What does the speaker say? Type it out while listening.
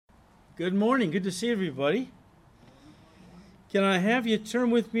Good morning. Good to see everybody. Can I have you turn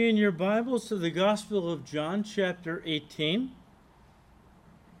with me in your Bibles to the Gospel of John, chapter 18?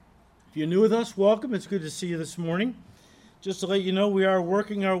 If you're new with us, welcome. It's good to see you this morning. Just to let you know, we are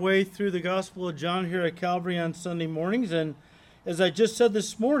working our way through the Gospel of John here at Calvary on Sunday mornings. And as I just said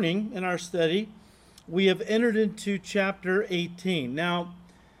this morning in our study, we have entered into chapter 18. Now,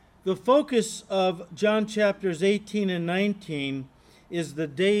 the focus of John chapters 18 and 19 is the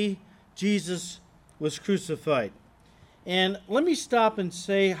day Jesus was crucified. And let me stop and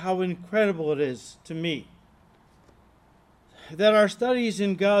say how incredible it is to me that our studies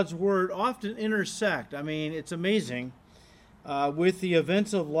in God's Word often intersect. I mean, it's amazing with the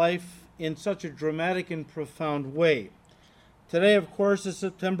events of life in such a dramatic and profound way. Today, of course, is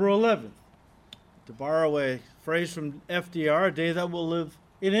September 11th. To borrow a phrase from FDR, a day that will live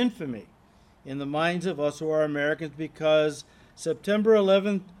in infamy in the minds of us who are Americans, because September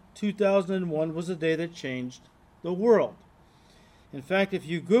 11th, 2001 was a day that changed the world. In fact, if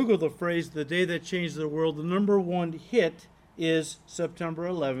you Google the phrase, the day that changed the world, the number one hit is September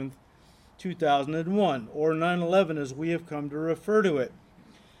 11th, 2001, or 9/11 as we have come to refer to it.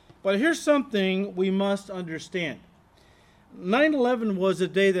 But here's something we must understand. 9/11 was a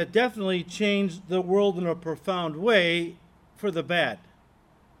day that definitely changed the world in a profound way for the bad.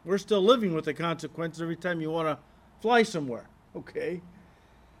 We're still living with the consequences every time you want to fly somewhere, okay?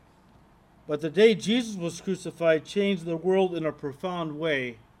 But the day Jesus was crucified changed the world in a profound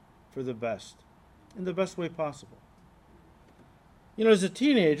way for the best, in the best way possible. You know, as a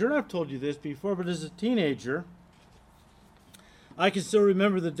teenager, and I've told you this before, but as a teenager, I can still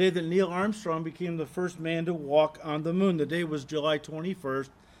remember the day that Neil Armstrong became the first man to walk on the moon. The day was July 21st,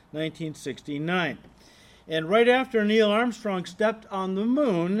 1969. And right after Neil Armstrong stepped on the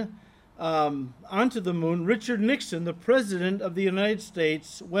moon, onto the moon, Richard Nixon, the President of the United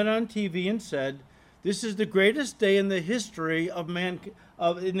States, went on TV and said, "This is the greatest day in the history of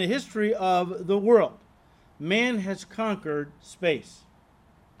the world. Man has conquered space."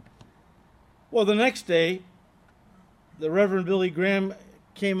 Well, the next day, the Reverend Billy Graham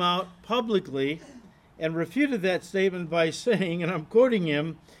came out publicly and refuted that statement by saying, and I'm quoting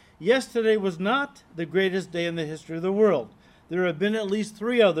him, "Yesterday was not the greatest day in the history of the world. There have been at least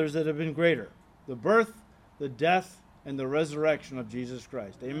three others that have been greater: the birth, the death, and the resurrection of Jesus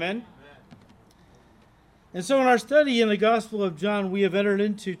Christ." Amen? And so in our study in the Gospel of John, we have entered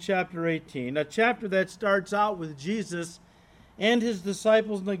into chapter 18, a chapter that starts out with Jesus and his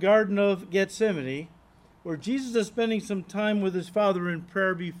disciples in the Garden of Gethsemane, where Jesus is spending some time with his Father in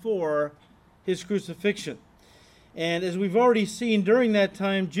prayer before his crucifixion. And as we've already seen, during that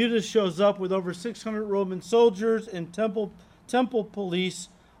time, Judas shows up with over 600 Roman soldiers and temple police,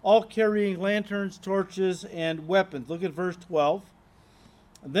 all carrying lanterns, torches, and weapons. Look at verse 12.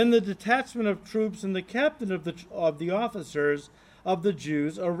 Then the detachment of troops and the captain of the officers of the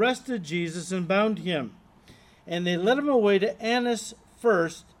Jews arrested Jesus and bound him. And they led him away to Annas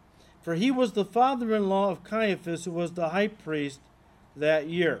first, for he was the father-in-law of Caiaphas, who was the high priest that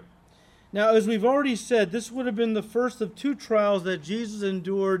year. Now, as we've already said, this would have been the first of two trials that Jesus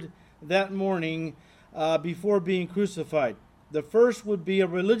endured that morning before being crucified. The first would be a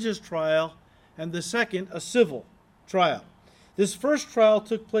religious trial, and the second, a civil trial. This first trial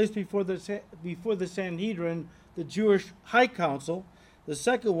took place before the Sanhedrin, the Jewish high council. The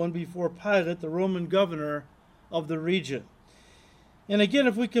second one before Pilate, the Roman governor of the region. And again,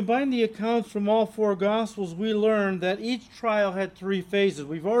 if we combine the accounts from all four Gospels, we learn that each trial had three phases.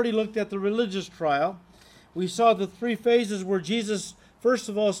 We've already looked at the religious trial. We saw the three phases where Jesus, first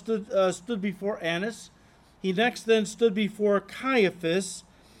of all, stood before Annas. He next then stood before Caiaphas.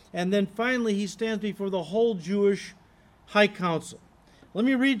 And then finally, he stands before the whole Jewish high council. Let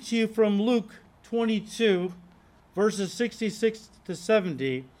me read to you from Luke 22, verses 66 to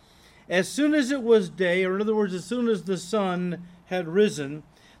 70. As soon as it was day, or in other words, as soon as the sun had risen,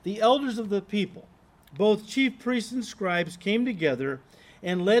 the elders of the people, both chief priests and scribes, came together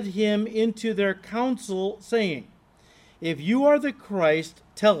and led him into their council, saying, "If you are the Christ,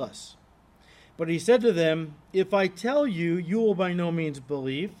 tell us." But he said to them, "If I tell you, you will by no means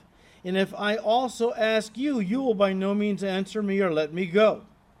believe, and if I also ask you, you will by no means answer me or let me go.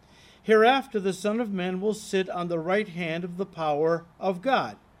 Hereafter the Son of Man will sit on the right hand of the power of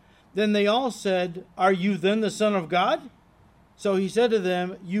God." Then they all said, "Are you then the Son of God?" So he said to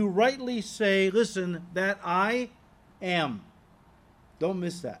them, "You rightly say," listen, "that I am." Don't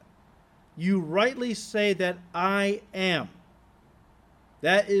miss that. You rightly say that I am.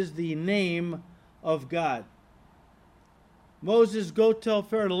 That is the name of God. Moses, go tell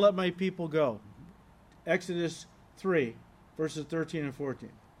Pharaoh to let my people go. Exodus 3, verses 13 and 14.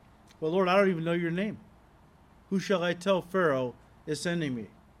 Well, Lord, I don't even know your name. Who shall I tell Pharaoh is sending me?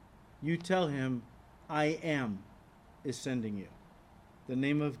 You tell him, I am is sending you. The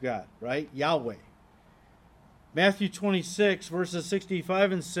name of God, right? Yahweh. Matthew 26, verses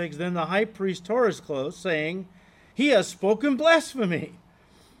 65 and 6, then the high priest tore his clothes, saying, he has spoken blasphemy.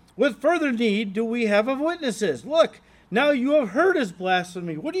 What further need do we have of witnesses? Look, now you have heard his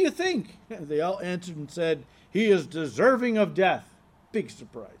blasphemy. What do you think? They all answered and said, he is deserving of death. Big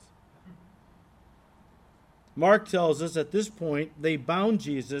surprise. Mark tells us at this point they bound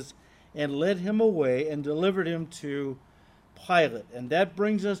Jesus and led him away and delivered him to Pilate. And that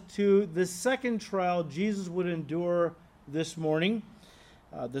brings us to the second trial Jesus would endure this morning,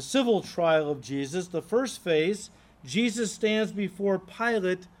 the civil trial of Jesus. The first phase, Jesus stands before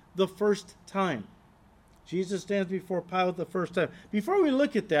Pilate the first time. Jesus stands before Pilate the first time. Before we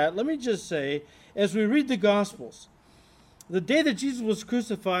look at that, let me just say, as we read the Gospels, the day that Jesus was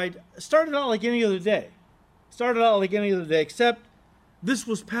crucified started out like any other day. Except this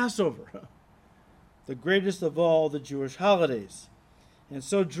was Passover, the greatest of all the Jewish holidays. And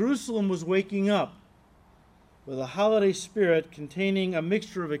so Jerusalem was waking up with a holiday spirit containing a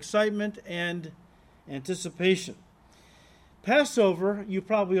mixture of excitement and anticipation. Passover, you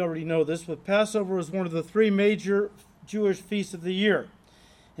probably already know this, but Passover is one of the three major Jewish feasts of the year.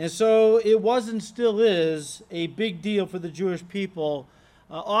 And so it was and still is a big deal for the Jewish people,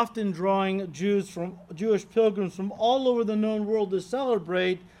 often drawing Jewish pilgrims from all over the known world to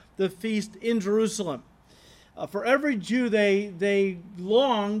celebrate the feast in Jerusalem. For every Jew, they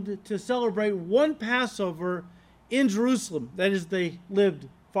longed to celebrate one Passover in Jerusalem. That is, they lived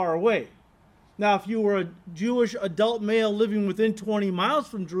far away. Now, if you were a Jewish adult male living within 20 miles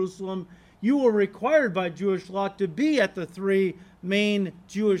from Jerusalem, you were required by Jewish law to be at the three main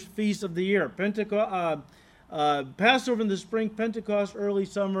Jewish feasts of the year. Passover in the spring, Pentecost early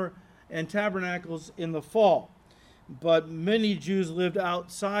summer, and Tabernacles in the fall. But many Jews lived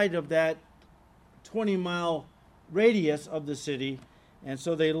outside of that 20-mile radius of the city, and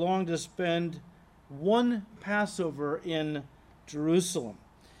so they longed to spend one Passover in Jerusalem.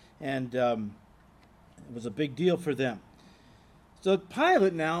 And it was a big deal for them. So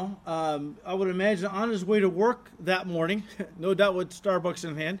Pilate now, I would imagine on his way to work that morning, no doubt with Starbucks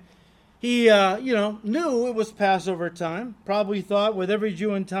in hand, he, knew it was Passover time, probably thought with every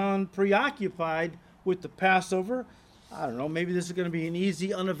Jew in town preoccupied with the Passover, I don't know, maybe this is going to be an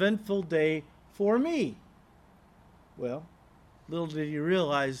easy, uneventful day for me. Well, little did he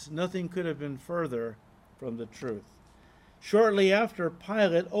realize nothing could have been further from the truth. Shortly after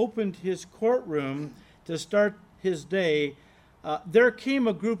Pilate opened his courtroom to start his day, there came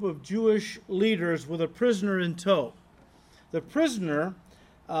a group of Jewish leaders with a prisoner in tow. The prisoner,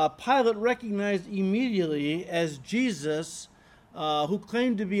 Pilate recognized immediately as Jesus, who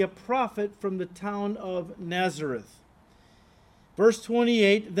claimed to be a prophet from the town of Nazareth. Verse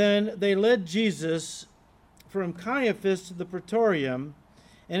 28, then they led Jesus from Caiaphas to the praetorium,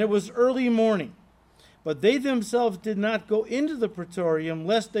 and it was early morning. But they themselves did not go into the praetorium,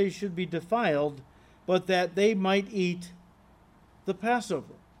 lest they should be defiled, but that they might eat the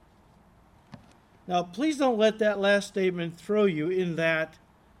Passover. Now, please don't let that last statement throw you in that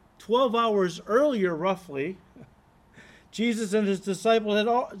 12 hours earlier, roughly, Jesus and his disciples had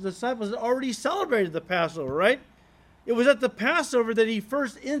already celebrated the Passover, right? It was at the Passover that he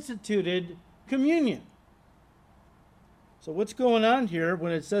first instituted communion. So what's going on here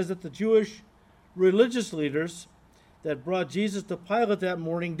when it says that the Jewish religious leaders that brought Jesus to Pilate that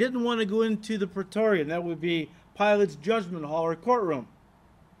morning didn't want to go into the praetorium? That would be Pilate's judgment hall or courtroom.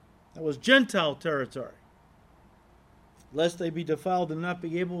 That was Gentile territory. Lest they be defiled and not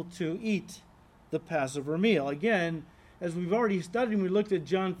be able to eat the Passover meal. Again, as we've already studied, we looked at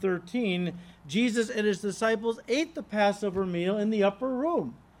John 13, Jesus and his disciples ate the Passover meal in the upper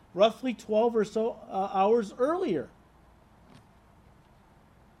room, roughly 12 or so hours earlier.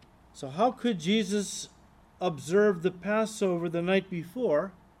 So how could Jesus observe the Passover the night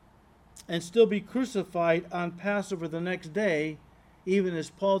before and still be crucified on Passover the next day, even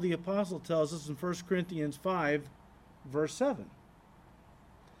as Paul the Apostle tells us in 1 Corinthians 5, verse 7?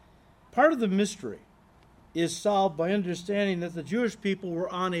 Part of the mystery is solved by understanding that the Jewish people were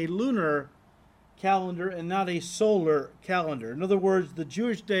on a lunar calendar and not a solar calendar. In other words, the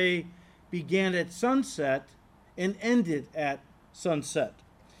Jewish day began at sunset and ended at sunset.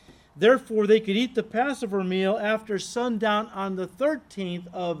 Therefore, they could eat the Passover meal after sundown on the 13th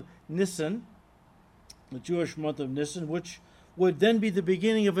of Nisan, the Jewish month of Nisan, which would then be the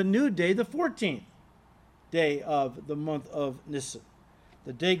beginning of a new day, the 14th day of the month of Nisan,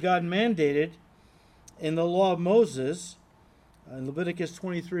 the day God mandated in the law of Moses in Leviticus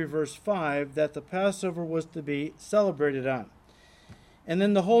 23, verse 5, that the Passover was to be celebrated on. And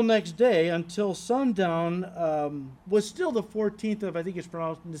then the whole next day until sundown was still the 14th of, I think it's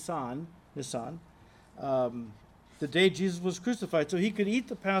pronounced Nisan, the day Jesus was crucified. So he could eat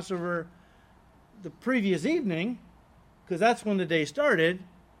the Passover the previous evening, because that's when the day started.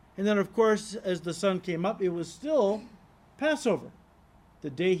 And then, of course, as the sun came up, it was still Passover,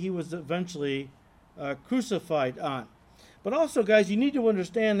 the day he was eventually crucified on. But also, guys, you need to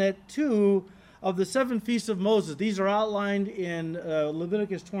understand that 2 of the 7 feasts of Moses, these are outlined in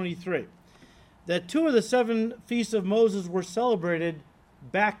Leviticus 23, that 2 of the 7 feasts of Moses were celebrated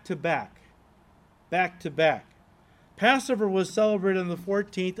back to back. Back to back. Passover was celebrated on the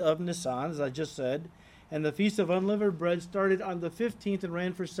 14th of Nisan, as I just said, and the Feast of Unleavened Bread started on the 15th and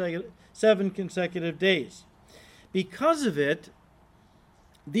ran for 7 consecutive days. Because of it,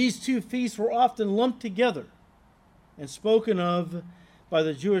 these 2 feasts were often lumped together and spoken of by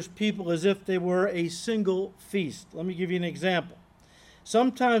the Jewish people as if they were a single feast. Let me give you an example.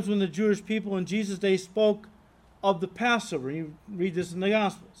 Sometimes when the Jewish people in Jesus' day spoke of the Passover, and you read this in the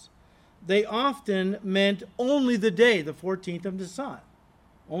Gospels, they often meant only the day, the 14th of Nisan,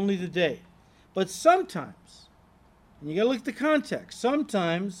 only the day. But sometimes, and you got to look at the context,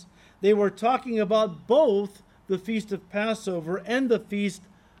 sometimes they were talking about both the Feast of Passover and the Feast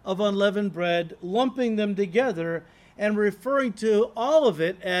of Unleavened Bread, lumping them together and referring to all of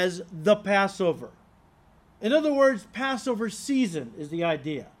it as the Passover. In other words, Passover season is the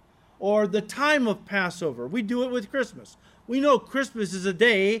idea, or the time of Passover. We do it with Christmas. We know Christmas is a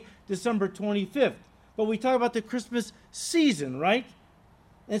day, December 25th, but we talk about the Christmas season, right?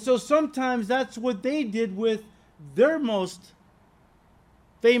 And so sometimes that's what they did with their most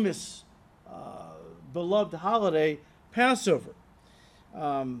famous, beloved holiday, Passover.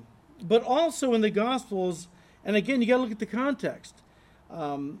 But also in the Gospels, and again, you got to look at the context.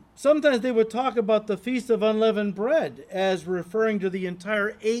 Sometimes they would talk about the Feast of Unleavened Bread as referring to the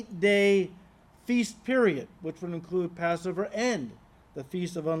entire 8-day feast period, which would include Passover and the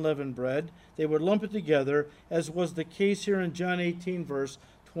Feast of Unleavened Bread. They would lump it together, as was the case here in John 18, verse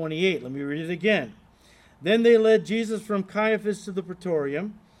 28. Let me read it again. Then they led Jesus from Caiaphas to the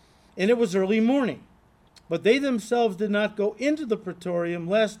praetorium, and it was early morning. But they themselves did not go into the praetorium,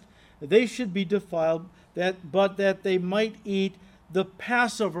 lest they should be defiled, but that they might eat the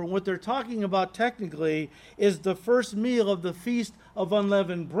Passover. What they're talking about technically is the first meal of the Feast of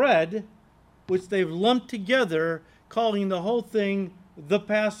Unleavened Bread, which they've lumped together, calling the whole thing the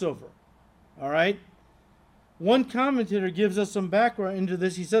Passover. All right? One commentator gives us some background into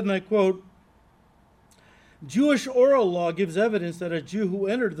this. He said, and I quote, Jewish oral law gives evidence that a Jew who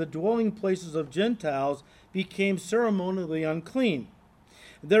entered the dwelling places of Gentiles became ceremonially unclean.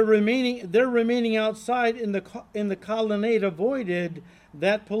 Their remaining outside in the colonnade avoided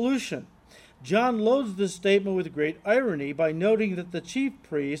that pollution. John loads this statement with great irony by noting that the chief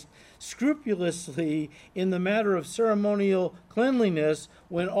priest scrupulously in the matter of ceremonial cleanliness,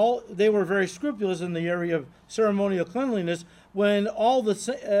 they were very scrupulous in the area of ceremonial cleanliness, when all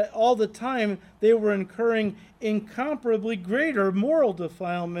the time they were incurring incomparably greater moral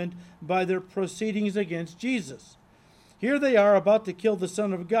defilement by their proceedings against Jesus. Here they are about to kill the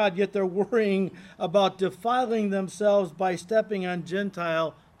Son of God, yet they're worrying about defiling themselves by stepping on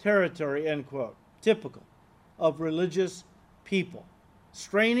Gentile territory, end quote. Typical of religious people.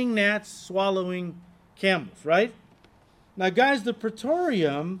 Straining gnats, swallowing camels, right? Now, guys, the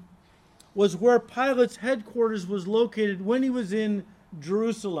Praetorium was where Pilate's headquarters was located when he was in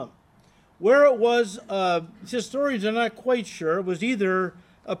Jerusalem. Where it was, historians are not quite sure. It was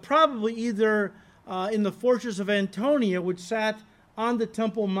probably either in the fortress of Antonia, which sat on the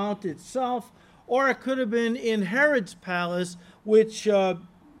Temple Mount itself, or it could have been in Herod's palace, which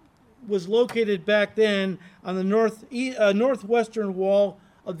was located back then on the northwestern wall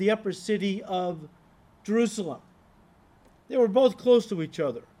of the upper city of Jerusalem. They were both close to each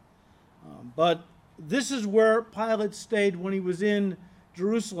other. But this is where Pilate stayed when he was in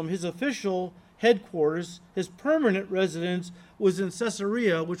Jerusalem. His official headquarters, his permanent residence, was in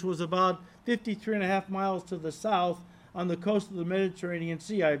Caesarea, which was about 53 and a half miles to the south on the coast of the Mediterranean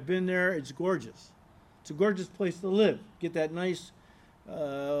Sea. I've been there. It's gorgeous. It's a gorgeous place to live. Get that nice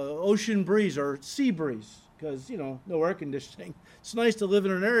ocean breeze or sea breeze, because, no air conditioning. It's nice to live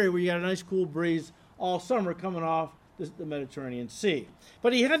in an area where you got a nice cool breeze all summer coming off the Mediterranean Sea.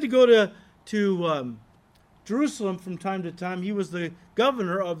 But he had to go to Jerusalem from time to time. He was the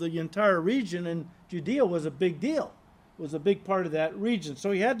governor of the entire region, and Judea was a big deal. It was a big part of that region. So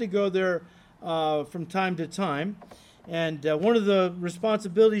he had to go there from time to time. And one of the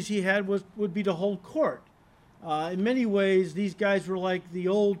responsibilities he had would be to hold court. In many ways, these guys were like the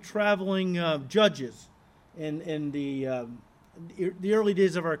old traveling judges in the early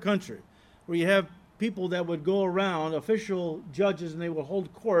days of our country, where you have people that would go around, official judges, and they would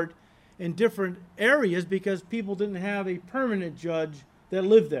hold court in different areas because people didn't have a permanent judge that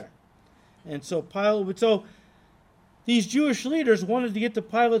lived there. And so these Jewish leaders wanted to get to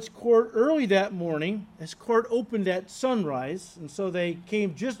Pilate's court early that morning. His court opened at sunrise, and so they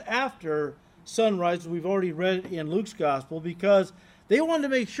came just after sunrise, as we've already read in Luke's gospel, because they wanted to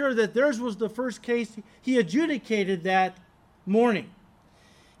make sure that theirs was the first case he adjudicated that morning.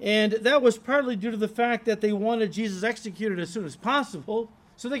 And that was partly due to the fact that they wanted Jesus executed as soon as possible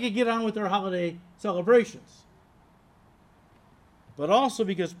so they could get on with their holiday celebrations. But also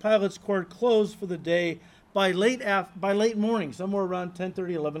because Pilate's court closed for the day by late morning, somewhere around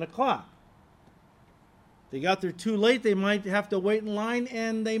 10:30, 11 o'clock. If they got there too late, they might have to wait in line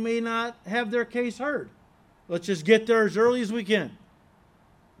and they may not have their case heard. Let's just get there as early as we can.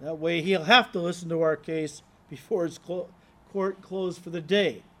 That way he'll have to listen to our case before his court closed for the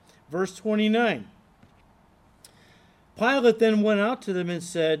day. Verse 29. Pilate then went out to them and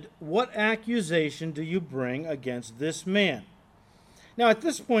said, "What accusation do you bring against this man?" Now at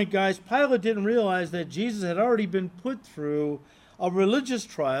this point, guys, Pilate didn't realize that Jesus had already been put through a religious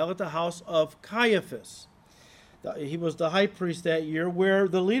trial at the house of Caiaphas. He was the high priest that year, where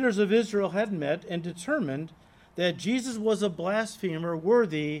the leaders of Israel had met and determined that Jesus was a blasphemer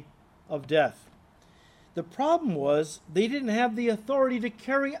worthy of death. The problem was they didn't have the authority to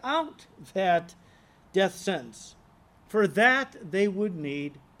carry out that death sentence. For that, they would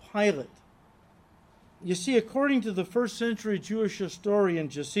need Pilate. You see, according to the first century Jewish historian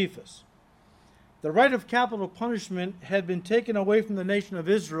Josephus, the right of capital punishment had been taken away from the nation of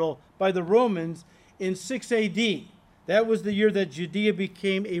Israel by the Romans in 6 AD. That was the year that Judea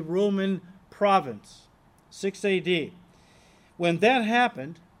became a Roman province, 6 AD. When that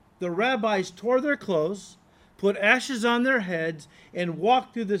happened, the rabbis tore their clothes, put ashes on their heads, and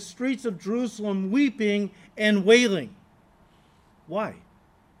walked through the streets of Jerusalem weeping and wailing. Why?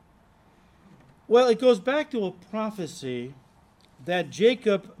 Well, it goes back to a prophecy that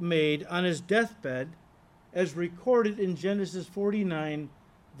Jacob made on his deathbed as recorded in Genesis 49,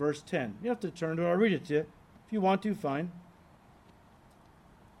 verse 10. You have to turn to it. I'll read it to you. If you want to, fine.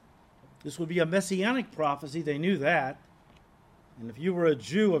 This would be a messianic prophecy. They knew that. And if you were a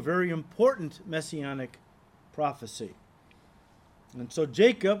Jew, a very important messianic prophecy. And so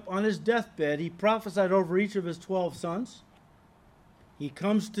Jacob, on his deathbed, he prophesied over each of his 12 sons. He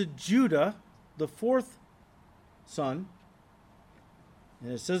comes to Judah, the fourth son.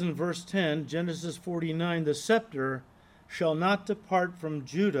 And it says in verse 10, Genesis 49, "The scepter shall not depart from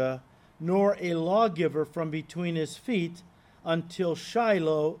Judah, nor a lawgiver from between his feet, until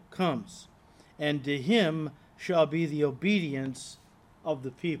Shiloh comes, and to him shall be the obedience of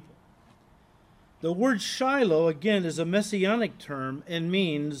the people." The word Shiloh, again, is a messianic term and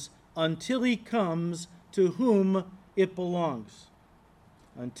means until he comes to whom it belongs.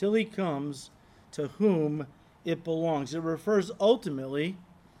 Until he comes to whom it belongs. It refers ultimately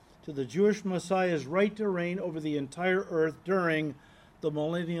to the Jewish Messiah's right to reign over the entire earth during the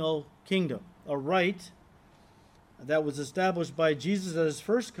millennial kingdom, a right that was established by Jesus at his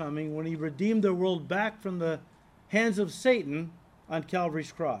first coming when he redeemed the world back from the hands of Satan on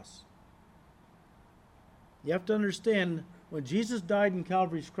Calvary's cross. You have to understand, when Jesus died on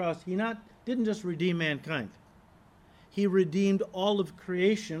Calvary's cross, he didn't just redeem mankind. He redeemed all of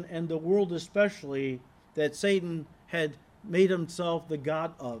creation and the world especially that Satan had made himself the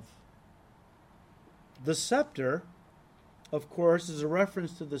god of. The scepter, of course, is a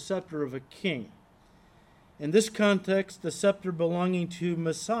reference to the scepter of a king. In this context, the scepter belonging to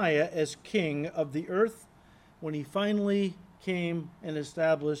Messiah as king of the earth when he finally came and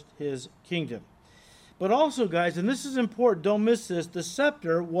established his kingdom. But also, guys, and this is important, don't miss this, the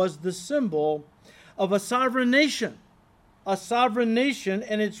scepter was the symbol of a sovereign nation. A sovereign nation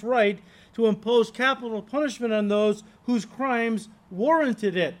and its right to impose capital punishment on those whose crimes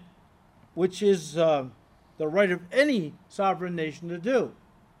warranted it, which is the right of any sovereign nation to do.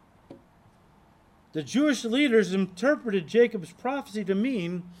 The Jewish leaders interpreted Jacob's prophecy to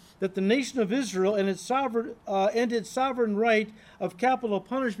mean that the nation of Israel and its sovereign right of capital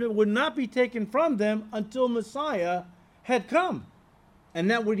punishment would not be taken from them until Messiah had come.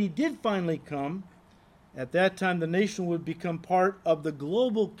 And that when he did finally come, at that time the nation would become part of the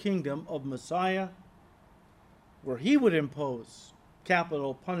global kingdom of Messiah, where he would impose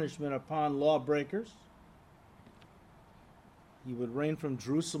capital punishment upon lawbreakers. He would reign from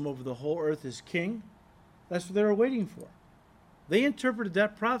Jerusalem over the whole earth as king. That's what they were waiting for. They interpreted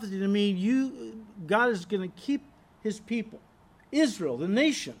that prophecy to mean God is going to keep his people, Israel, the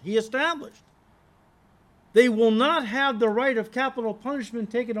nation he established. They will not have the right of capital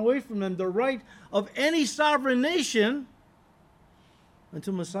punishment taken away from them, the right of any sovereign nation,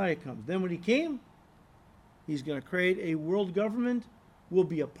 until Messiah comes. Then when he came, he's going to create a world government. We'll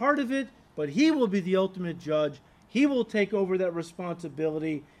be a part of it, but he will be the ultimate judge. He will take over that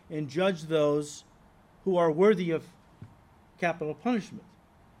responsibility and judge those who are worthy of capital punishment.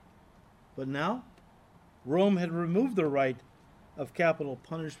 But now, Rome had removed the right of capital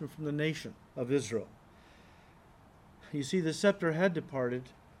punishment from the nation of Israel. You see, the scepter had departed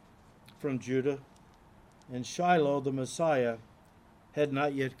from Judah, and Shiloh, the Messiah, had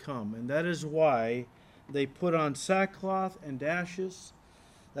not yet come. And that is why they put on sackcloth and ashes.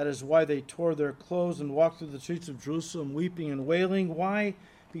 That is why they tore their clothes and walked through the streets of Jerusalem weeping and wailing. Why?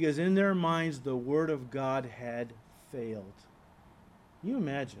 Because in their minds the word of God had failed. Can you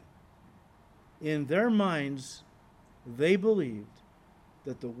imagine? In their minds, they believed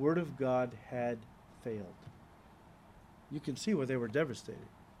that the word of God had failed. You can see why they were devastated.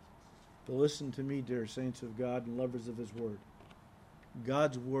 But listen to me, dear saints of God and lovers of his word.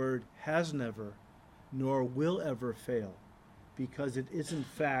 God's word has never, nor will ever fail, because it is in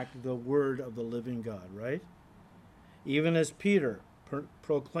fact the word of the living God, right? Even as Peter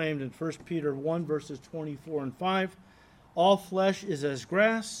proclaimed in 1 Peter 1, verses 24 and 5, all flesh is as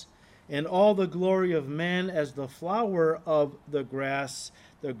grass, and all the glory of man as the flower of the grass.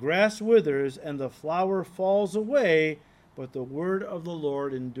 The grass withers, and the flower falls away, but the word of the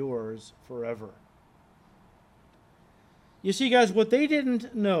Lord endures forever. You see, guys, what they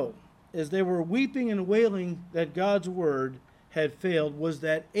didn't know as they were weeping and wailing that God's word had failed was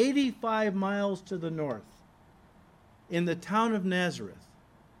that 85 miles to the north, in the town of Nazareth,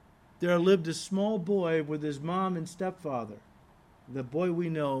 there lived a small boy with his mom and stepfather. The boy we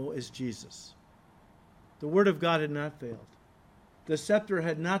know as Jesus. The word of God had not failed. The scepter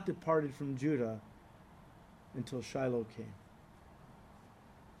had not departed from Judah until Shiloh came.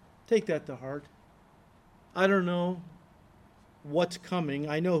 Take that to heart. I don't know what's coming.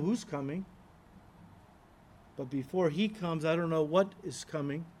 I know who's coming. But before he comes, I don't know what is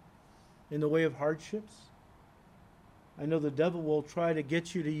coming in the way of hardships. I know the devil will try to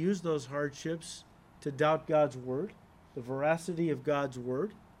get you to use those hardships to doubt God's word, the veracity of God's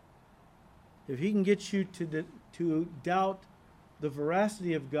word. If he can get you to doubt the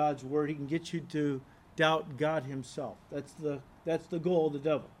veracity of God's word, he can get you to doubt God himself. That's the goal of the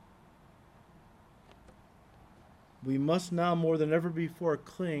devil. We must now more than ever before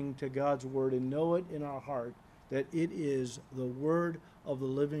cling to God's word and know it in our heart that it is the word of the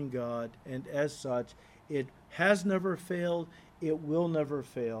living God, and as such, it has never failed, it will never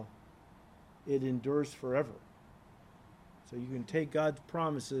fail. It endures forever. So you can take God's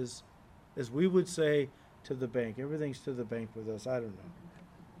promises, as we would say, to the bank. Everything's to the bank with us. I don't know.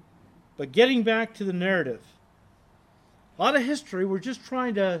 But getting back to the narrative, a lot of history we're just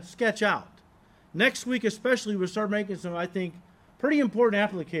trying to sketch out. Next week especially, we'll start making some, I think, pretty important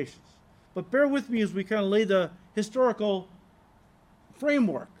applications. But bear with me as we kind of lay the historical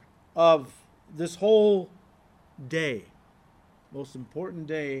framework of this whole day. Most important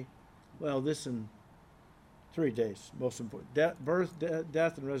day, well, this in 3 days, most important. Birth,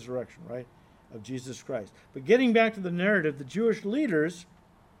 death, and resurrection, right, of Jesus Christ. But getting back to the narrative, the Jewish leaders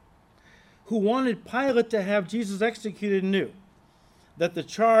who wanted Pilate to have Jesus executed knew that the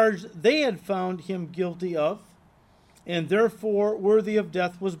charge they had found him guilty of and therefore worthy of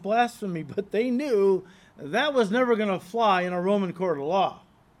death was blasphemy. But they knew that was never going to fly in a Roman court of law.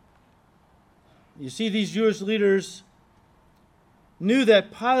 You see, these Jewish leaders knew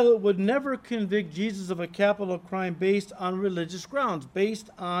that Pilate would never convict Jesus of a capital crime based on religious grounds,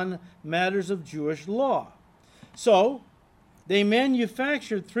 based on matters of Jewish law. So, they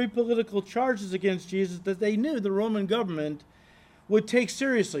manufactured 3 political charges against Jesus that they knew the Roman government would take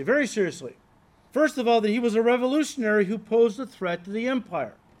seriously, very seriously. First of all, that he was a revolutionary who posed a threat to the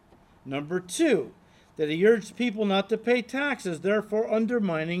empire. Number 2, that he urged people not to pay taxes, therefore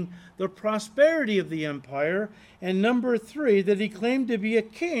undermining the prosperity of the empire. And number 3, that he claimed to be a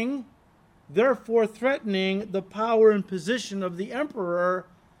king, therefore threatening the power and position of the emperor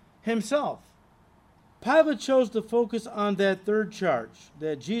himself. Pilate chose to focus on that third charge,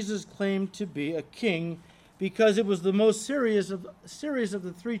 that Jesus claimed to be a king, because it was the most serious of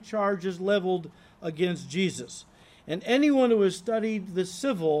the 3 charges leveled against Jesus. And anyone who has studied the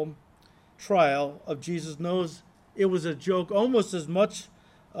civil trial of Jesus knows it was a joke, almost as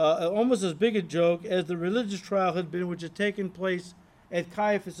big a joke as the religious trial had been, which had taken place at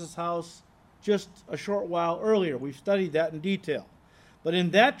Caiaphas' house just a short while earlier. We've studied that in detail. But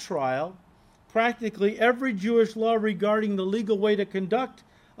in that trial, practically every Jewish law regarding the legal way to conduct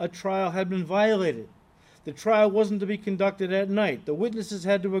a trial had been violated. The trial wasn't to be conducted at night. The witnesses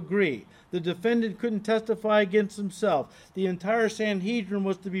had to agree. The defendant couldn't testify against himself. The entire Sanhedrin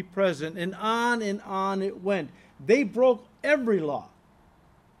was to be present, and on it went. They broke every law.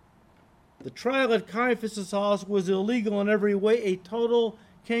 The trial at Caiaphas' house was illegal in every way, a total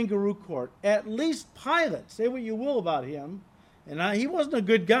kangaroo court. At least Pilate, say what you will about him, and he wasn't a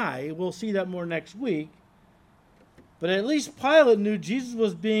good guy. We'll see that more next week. But at least Pilate knew Jesus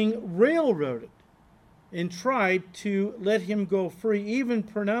was being railroaded and tried to let him go free, even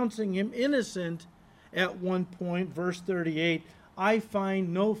pronouncing him innocent at one point. Verse 38, I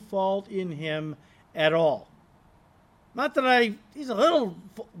find no fault in him at all. Not that he's a little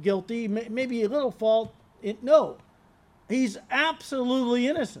guilty, maybe a little fault. No, he's absolutely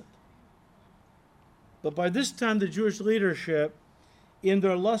innocent. But by this time, the Jewish leadership, in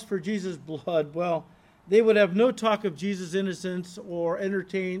their lust for Jesus' blood, well, they would have no talk of Jesus' innocence or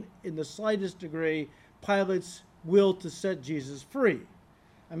entertain in the slightest degree Pilate's will to set Jesus free.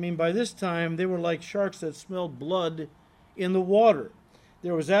 I mean, by this time, they were like sharks that smelled blood in the water.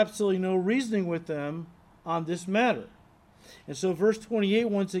 There was absolutely no reasoning with them on this matter. And so verse 28,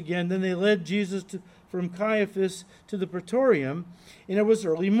 once again, then they led Jesus from Caiaphas to the praetorium, and it was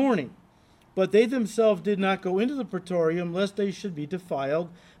early morning. But they themselves did not go into the praetorium, lest they should be defiled,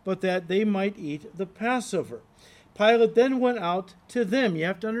 but that they might eat the Passover. Pilate then went out to them. You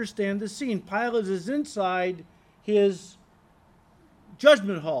have to understand the scene. Pilate is inside his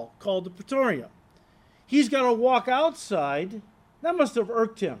judgment hall called the praetorium. He's got to walk outside. That must have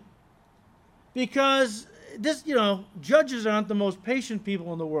irked him. Because judges aren't the most patient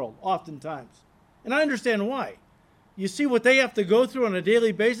people in the world, oftentimes. And I understand why. You see what they have to go through on a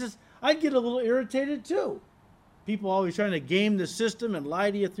daily basis. I'd get a little irritated too. People always trying to game the system and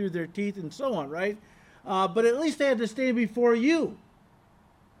lie to you through their teeth and so on, right? But at least they had to stand before you.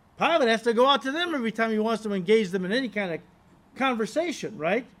 Pilate has to go out to them every time he wants to engage them in any kind of conversation,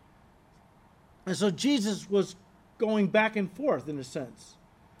 right? And so Jesus was going back and forth in a sense.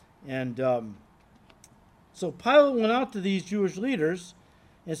 And so Pilate went out to these Jewish leaders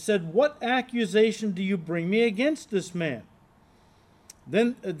and said, what accusation do you bring me against this man?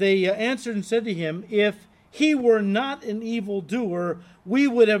 Then they answered and said to him, if he were not an evildoer, we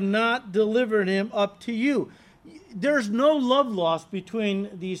would have not delivered him up to you. There's no love lost between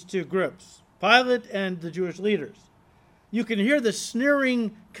these two groups, Pilate and the Jewish leaders. You can hear the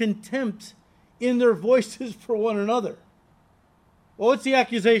sneering contempt in their voices for one another. Well, what's the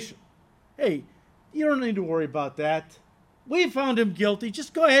accusation? Hey, you don't need to worry about that. We found him guilty.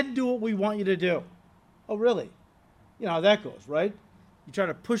 Just go ahead and do what we want you to do. Oh, really? You know how that goes, right? You try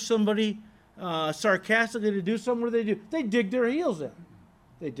to push somebody sarcastically to do something, what do? They dig their heels in.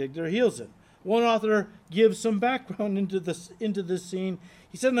 One author gives some background into this scene.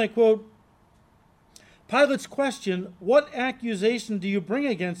 He said, and I quote, Pilate's question, what accusation do you bring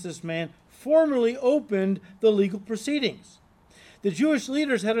against this man, formally opened the legal proceedings. The Jewish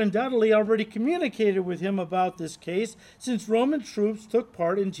leaders had undoubtedly already communicated with him about this case since Roman troops took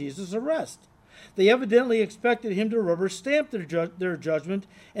part in Jesus' arrest. They evidently expected him to rubber stamp their judgment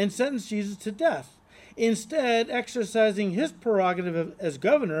and sentence Jesus to death. Instead, exercising his prerogative as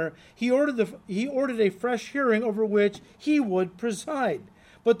governor, he ordered a fresh hearing over which he would preside.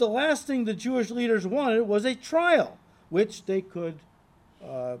 But the last thing the Jewish leaders wanted was a trial, which they could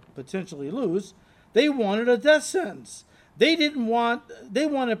potentially lose. They wanted a death sentence. They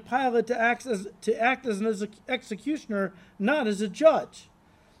wanted Pilate to act as an executioner, not as a judge.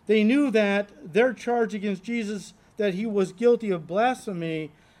 They knew that their charge against Jesus, that he was guilty of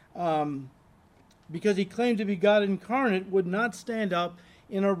blasphemy because he claimed to be God incarnate, would not stand up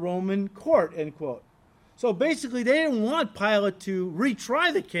in a Roman court, end quote. So basically, they didn't want Pilate to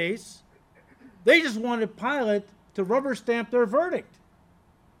retry the case. They just wanted Pilate to rubber stamp their verdict.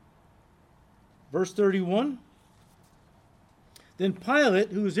 Verse 31. Then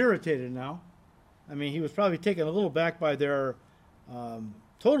Pilate, who was irritated now, I mean, he was probably taken a little back by their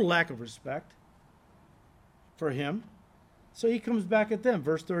total lack of respect for him. So he comes back at them.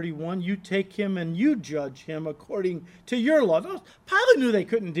 Verse 31, you take him and you judge him according to your law. No, Pilate knew they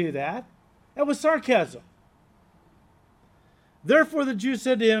couldn't do that. That was sarcasm. Therefore the Jews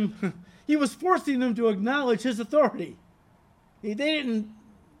said to him, he was forcing them to acknowledge his authority. They didn't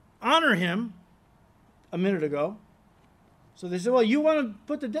honor him a minute ago. So they said, well, you want to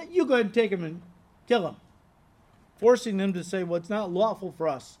put to death? You go ahead and take him and kill him. Forcing them to say, well, it's not lawful for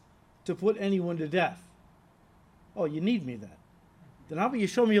us to put anyone to death. Oh, you need me then. Then how about you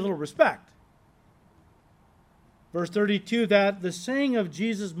show me a little respect? Verse 32, that the saying of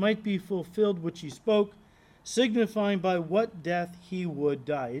Jesus might be fulfilled which he spoke, signifying by what death he would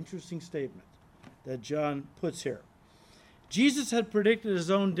die. Interesting statement that John puts here. Jesus had predicted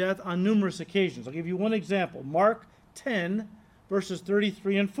his own death on numerous occasions. I'll give you one example. Mark 10, verses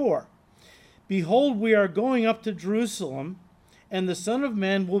 33 and 4. Behold, we are going up to Jerusalem, and the Son of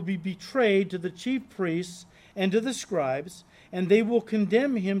Man will be betrayed to the chief priests and to the scribes, and they will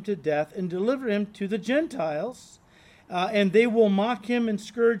condemn him to death and deliver him to the Gentiles, and they will mock him and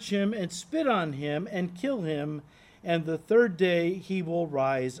scourge him and spit on him and kill him, and the third day he will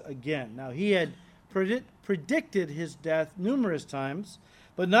rise again. Now, he had predicted his death numerous times,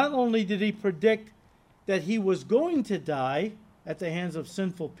 but not only did he predict that he was going to die at the hands of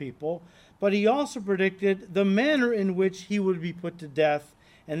sinful people, but he also predicted the manner in which he would be put to death,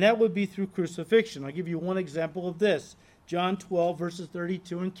 and that would be through crucifixion. I'll give you one example of this. John 12, verses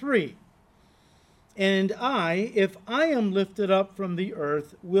 32 and 3. And I, if I am lifted up from the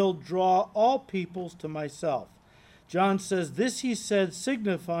earth, will draw all peoples to myself. John says, this he said,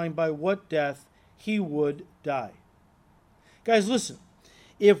 signifying by what death he would die. Guys, listen.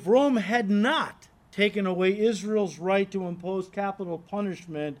 If Rome had not taken away Israel's right to impose capital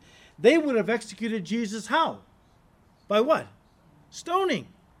punishment, they would have executed Jesus how? By what? Stoning.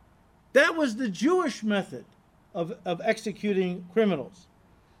 That was the Jewish method of executing criminals.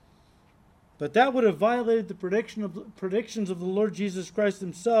 But that would have violated the predictions of the Lord Jesus Christ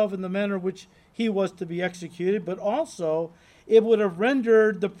himself in the manner in which he was to be executed, but also it would have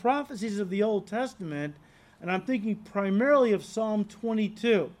rendered the prophecies of the Old Testament, and I'm thinking primarily of Psalm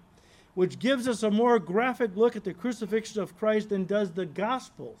 22, which gives us a more graphic look at the crucifixion of Christ than does the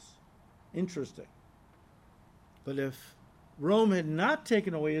Gospels. Interesting. But if Rome had not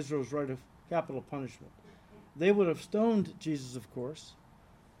taken away Israel's right of capital punishment, they would have stoned Jesus, of course,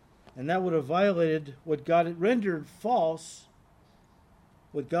 and that would have violated what God had rendered false,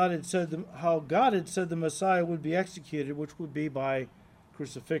 what God had said, how God had said the Messiah would be executed, which would be by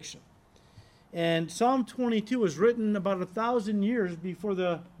crucifixion. And Psalm 22 was written about 1,000 years before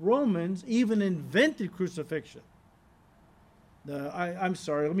the Romans even invented crucifixion. I'm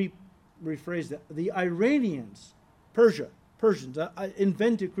sorry, let me rephrase that. The Iranians, Persians,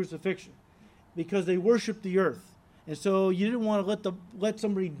 invented crucifixion because they worshiped the earth. And so you didn't want to let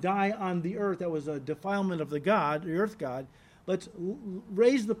somebody die on the earth. That was a defilement of the earth god. Let's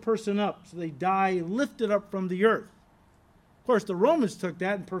raise the person up so they die lifted up from the earth. Of course, the Romans took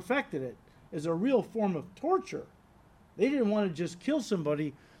that and perfected it as a real form of torture. They didn't want to just kill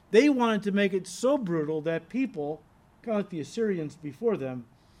somebody. They wanted to make it so brutal that people, kind of like the Assyrians before them,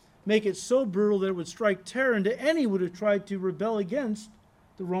 make it so brutal that it would strike terror into any who would have tried to rebel against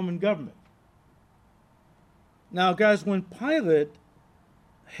the Roman government. Now, guys, when Pilate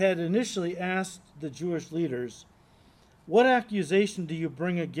had initially asked the Jewish leaders, what accusation do you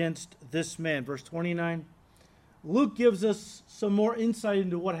bring against this man? Verse 29. Luke gives us some more insight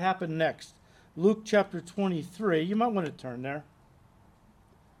into what happened next. Luke chapter 23. You might want to turn there.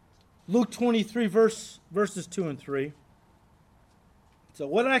 Luke 23, verses 2 and 3. So,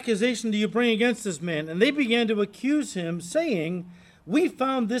 what accusation do you bring against this man? And they began to accuse him, saying, we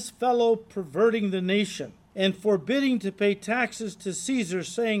found this fellow perverting the nation and forbidding to pay taxes to Caesar,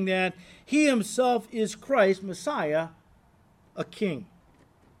 saying that he himself is Christ, Messiah, a king.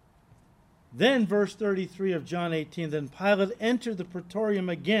 Then, verse 33 of John 18, then Pilate entered the praetorium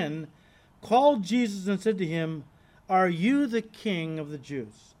again, called Jesus and said to him, are you the king of the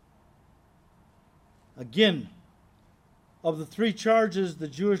Jews? Again, of the three charges the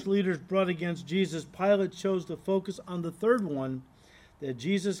Jewish leaders brought against Jesus, Pilate chose to focus on the third one, that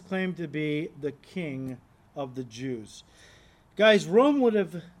Jesus claimed to be the king of the Jews. Guys, Rome would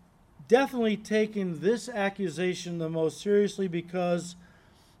have definitely taken this accusation the most seriously because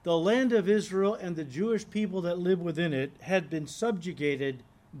the land of Israel and the Jewish people that live within it had been subjugated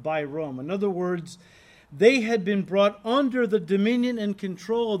by Rome. In other words, they had been brought under the dominion and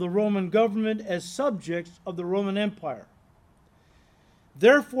control of the Roman government as subjects of the Roman Empire.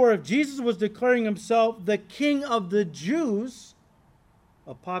 Therefore, if Jesus was declaring himself the king of the Jews,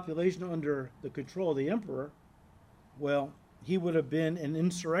 a population under the control of the emperor, well, he would have been an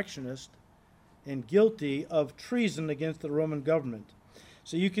insurrectionist and guilty of treason against the Roman government.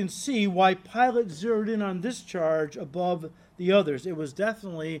 So you can see why Pilate zeroed in on this charge above the others. It was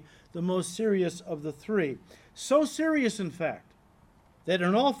definitely the most serious of the three. So serious, in fact, that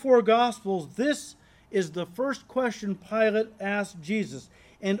in all four Gospels, this is the first question Pilate asked Jesus.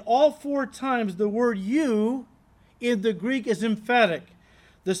 And all four times the word you in the Greek is emphatic.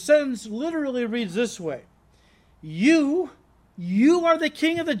 The sentence literally reads this way. You are the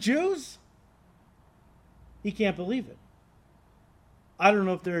king of the Jews? He can't believe it. I don't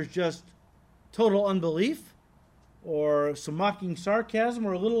know if there's just total unbelief or some mocking sarcasm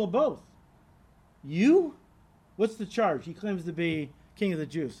or a little of both. You? What's the charge? He claims to be king of the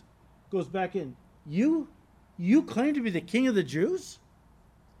Jews. Goes back in. You claim to be the king of the Jews?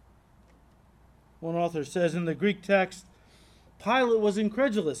 One author says in the Greek text, Pilate was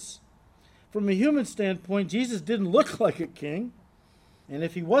incredulous. From a human standpoint, Jesus didn't look like a king. And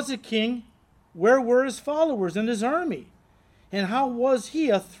if he was a king, where were his followers and his army? And how was he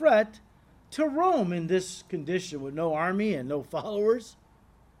a threat to Rome in this condition with no army and no followers?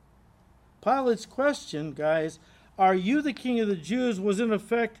 Pilate's question, guys, are you the king of the Jews, was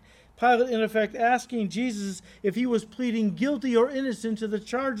Pilate in effect asking Jesus if he was pleading guilty or innocent to the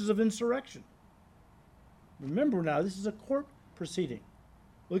charges of insurrection. Remember now, this is a court proceeding.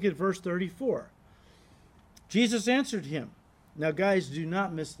 Look at verse 34. Jesus answered him. Now, guys, do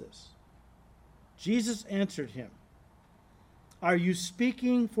not miss this. Jesus answered him, are you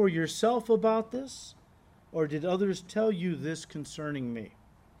speaking for yourself about this, or did others tell you this concerning me?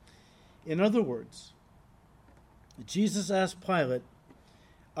 In other words, Jesus asked Pilate,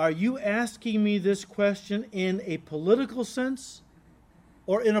 are you asking me this question in a political sense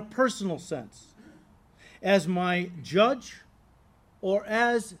or in a personal sense? As my judge or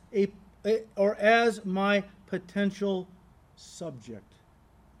as my potential subject?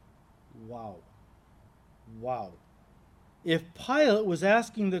 Wow. If Pilate was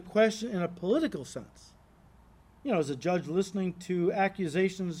asking the question in a political sense, as a judge listening to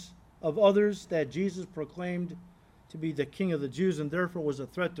accusations of others that Jesus proclaimed to be the king of the Jews and therefore was a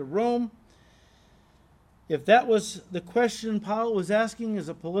threat to Rome, if that was the question Pilate was asking as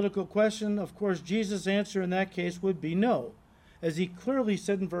a political question, of course Jesus' answer in that case would be no, as he clearly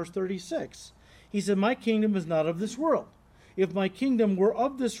said in verse 36. He said, my kingdom is not of this world. If my kingdom were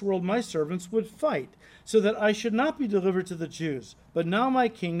of this world, my servants would fight, so that I should not be delivered to the Jews. But now my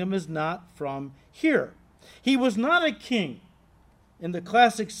kingdom is not from here. He was not a king in the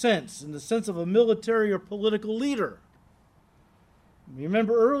classic sense, in the sense of a military or political leader.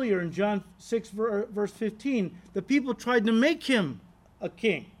 Remember earlier in John 6, verse 15, the people tried to make him a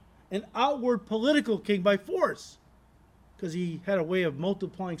king, an outward political king by force, because he had a way of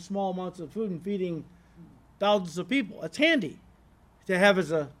multiplying small amounts of food and feeding thousands of people. It's handy to have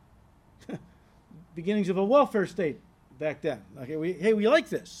as a beginnings of a welfare state back then. Okay, we like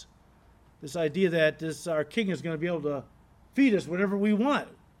this idea that our king is going to be able to feed us whatever we want.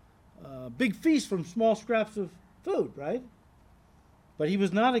 Big feast from small scraps of food, right? But he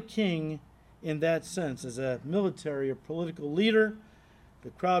was not a king in that sense. As a military or political leader, the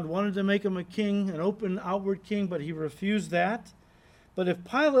crowd wanted to make him a king, an open outward king, but he refused that. But if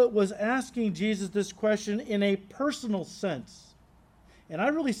Pilate was asking Jesus this question in a personal sense, and I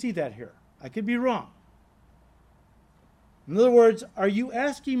really see that here, I could be wrong. In other words, are you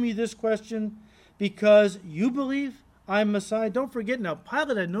asking me this question because you believe I'm Messiah? Don't forget now,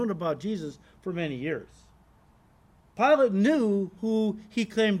 Pilate had known about Jesus for many years. Pilate knew who he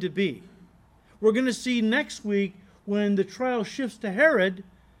claimed to be. We're going to see next week when the trial shifts to Herod.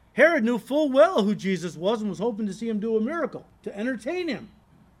 Herod knew full well who Jesus was and was hoping to see him do a miracle to entertain him.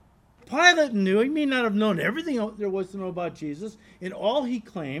 Pilate knew, he may not have known everything there was to know about Jesus in all he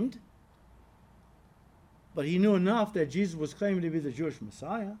claimed, but he knew enough that Jesus was claiming to be the Jewish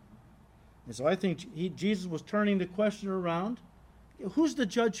Messiah. And so I think Jesus was turning the question around. Who's the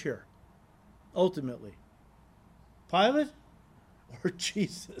judge here, ultimately? Pilate or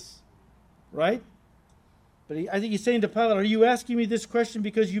Jesus? Right? But I think he's saying to Pilate, are you asking me this question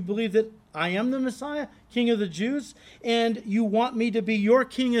because you believe that I am the Messiah, King of the Jews, and you want me to be your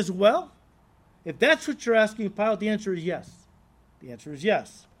king as well? If that's what you're asking, Pilate, the answer is yes. The answer is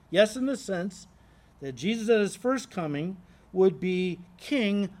yes. Yes, in the sense that Jesus at his first coming would be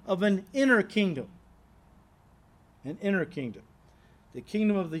king of an inner kingdom. An inner kingdom. The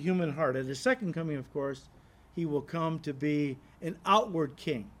kingdom of the human heart. At his second coming, of course, he will come to be an outward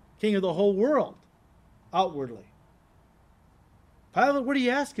king. King of the whole world. Outwardly. Pilate, what are you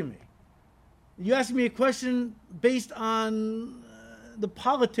asking me? Are you asking me a question based on the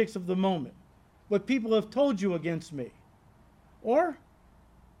politics of the moment? What people have told you against me? Or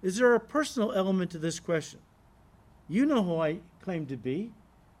is there a personal element to this question? You know who I claim to be.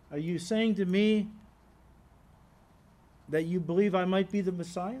 Are you saying to me that you believe I might be the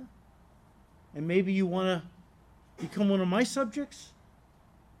Messiah? And maybe you want to become one of my subjects?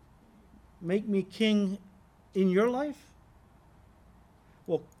 Make me king in your life?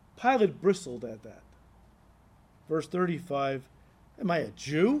 Well, Pilate bristled at that. Verse 35, am I a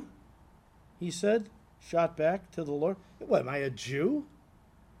Jew? He said, shot back to the Lord. What, am I a Jew?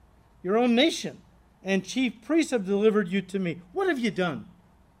 Your own nation and chief priests have delivered you to me. What have you done?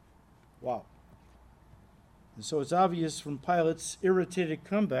 Wow. And so it's obvious from Pilate's irritated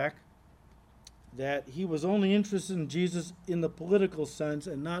comeback that he was only interested in Jesus in the political sense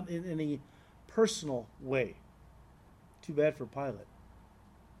and not in any personal way. Too bad for Pilate.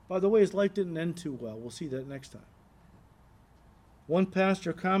 By the way, his life didn't end too well. We'll see that next time. One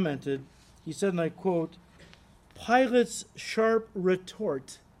pastor commented, he said, and I quote, Pilate's sharp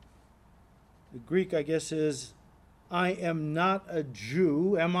retort, the Greek, I guess, is, I am not a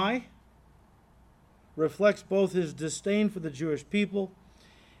Jew, am I? Reflects both his disdain for the Jewish people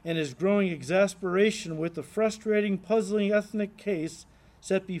and his growing exasperation with the frustrating, puzzling ethnic case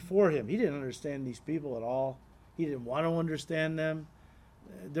set before him. He didn't understand these people at all. He didn't want to understand them.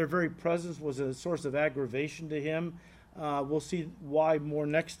 Their very presence was a source of aggravation to him. We'll see why more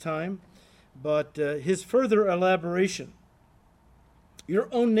next time. But his further elaboration, your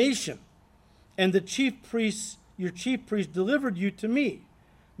own nation and the chief priests, your chief priest delivered you to me,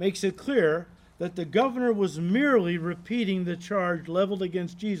 makes it clear that the governor was merely repeating the charge leveled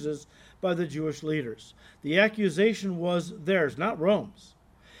against Jesus by the Jewish leaders. The accusation was theirs, not Rome's.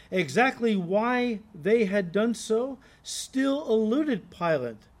 Exactly why they had done so still eluded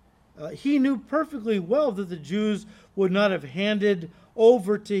Pilate. He knew perfectly well that the Jews would not have handed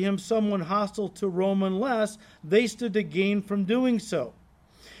over to him someone hostile to Rome unless they stood to gain from doing so.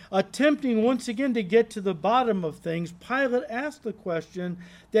 Attempting once again to get to the bottom of things, Pilate asked the question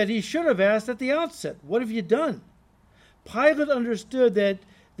that he should have asked at the outset. What have you done? Pilate understood that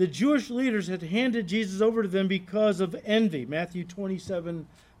the Jewish leaders had handed Jesus over to them because of envy. Matthew 27,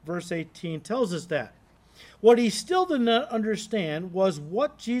 verse 18 tells us that. What he still did not understand was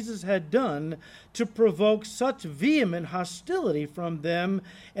what Jesus had done to provoke such vehement hostility from them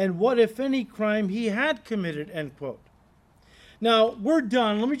and what, if any, crime he had committed, end quote. Now, we're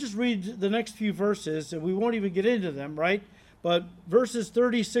done. Let me just read the next few verses, and we won't even get into them, right? But verses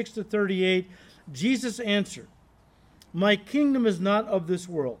 36 to 38, Jesus answered, my kingdom is not of this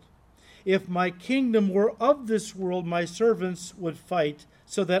world. If my kingdom were of this world, my servants would fight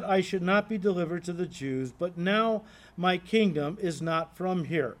so that I should not be delivered to the Jews. But now my kingdom is not from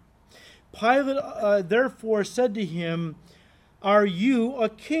here. Pilate therefore said to him, are you a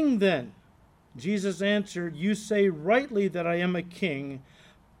king then? Jesus answered, you say rightly that I am a king.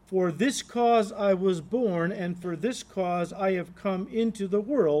 For this cause I was born, and for this cause I have come into the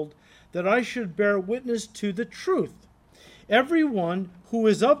world, that I should bear witness to the truth. Everyone who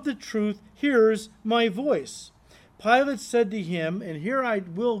is of the truth hears my voice. Pilate said to him, and here I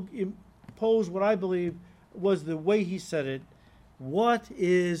will impose what I believe was the way he said it, what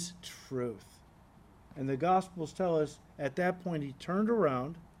is truth? And the Gospels tell us at that point he turned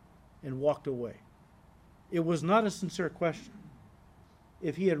around and walked away. It was not a sincere question.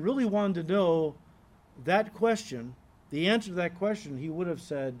 If he had really wanted to know that question, the answer to that question, he would have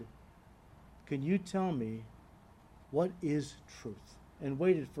said, can you tell me what is truth? And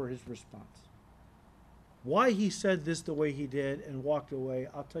waited for his response. Why he said this the way he did and walked away,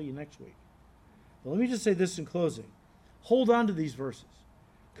 I'll tell you next week. But let me just say this in closing. Hold on to these verses,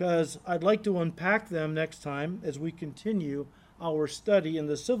 because I'd like to unpack them next time as we continue our study in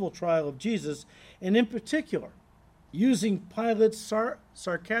the civil trial of Jesus, and in particular, using Pilate's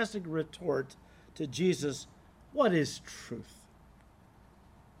sarcastic retort to Jesus, what is truth?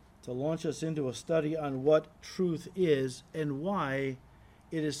 To launch us into a study on what truth is and why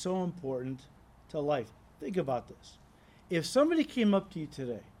it is so important to life. Think about this. If somebody came up to you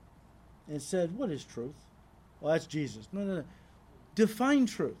today and said, what is truth? Well, that's Jesus. No. Define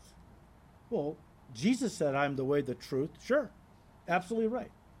truth. Well, Jesus said, I'm the way, the truth. Sure, absolutely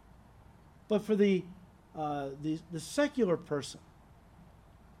right. But for the secular person,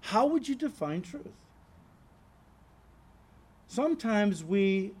 how would you define truth? Sometimes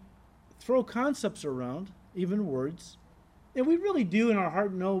we throw concepts around, even words, and we really do in our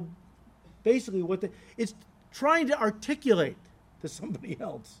heart know basically what it's trying to articulate to somebody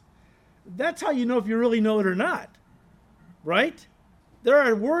else. That's how you know if you really know it or not, right? There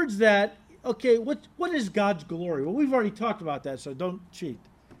are words that, okay, what is God's glory? Well, we've already talked about that, so don't cheat.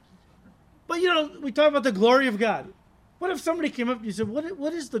 But, we talk about the glory of God. What if somebody came up and you said,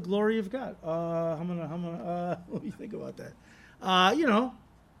 what is the glory of God? Let me think about that.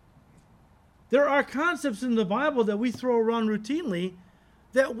 There are concepts in the Bible that we throw around routinely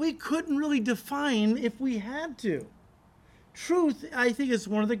that we couldn't really define if we had to. Truth, I think, is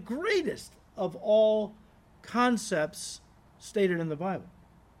one of the greatest of all concepts stated in the Bible.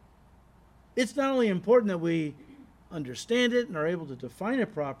 It's not only important that we understand it and are able to define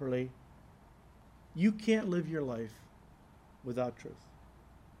it properly, you can't live your life without truth.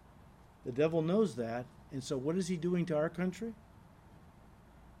 The devil knows that. And so what is he doing to our country?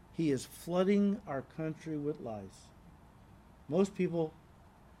 He is flooding our country with lies. Most people,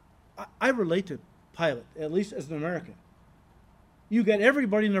 I relate to Pilate, at least as an American. You got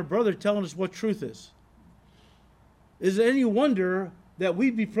everybody and their brother telling us what truth is. Is it any wonder that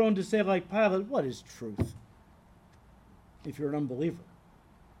we'd be prone to say like Pilate, what is truth? If you're an unbeliever.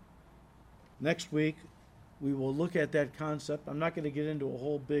 Next week, we will look at that concept. I'm not going to get into a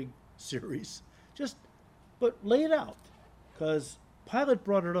whole big series. But lay it out. Because Pilate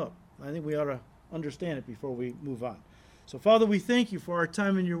brought it up. I think we ought to understand it before we move on. So, Father, we thank you for our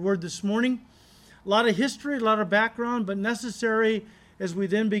time in your word this morning. A lot of history, a lot of background, but necessary as we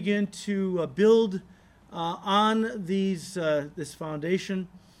then begin to build on this foundation.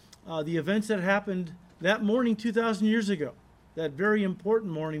 The events that happened that morning 2,000 years ago, that very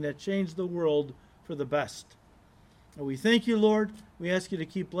important morning that changed the world for the best. And we thank you, Lord. We ask you to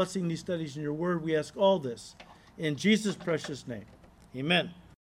keep blessing these studies in your word. We ask all this in Jesus' precious name. Amen.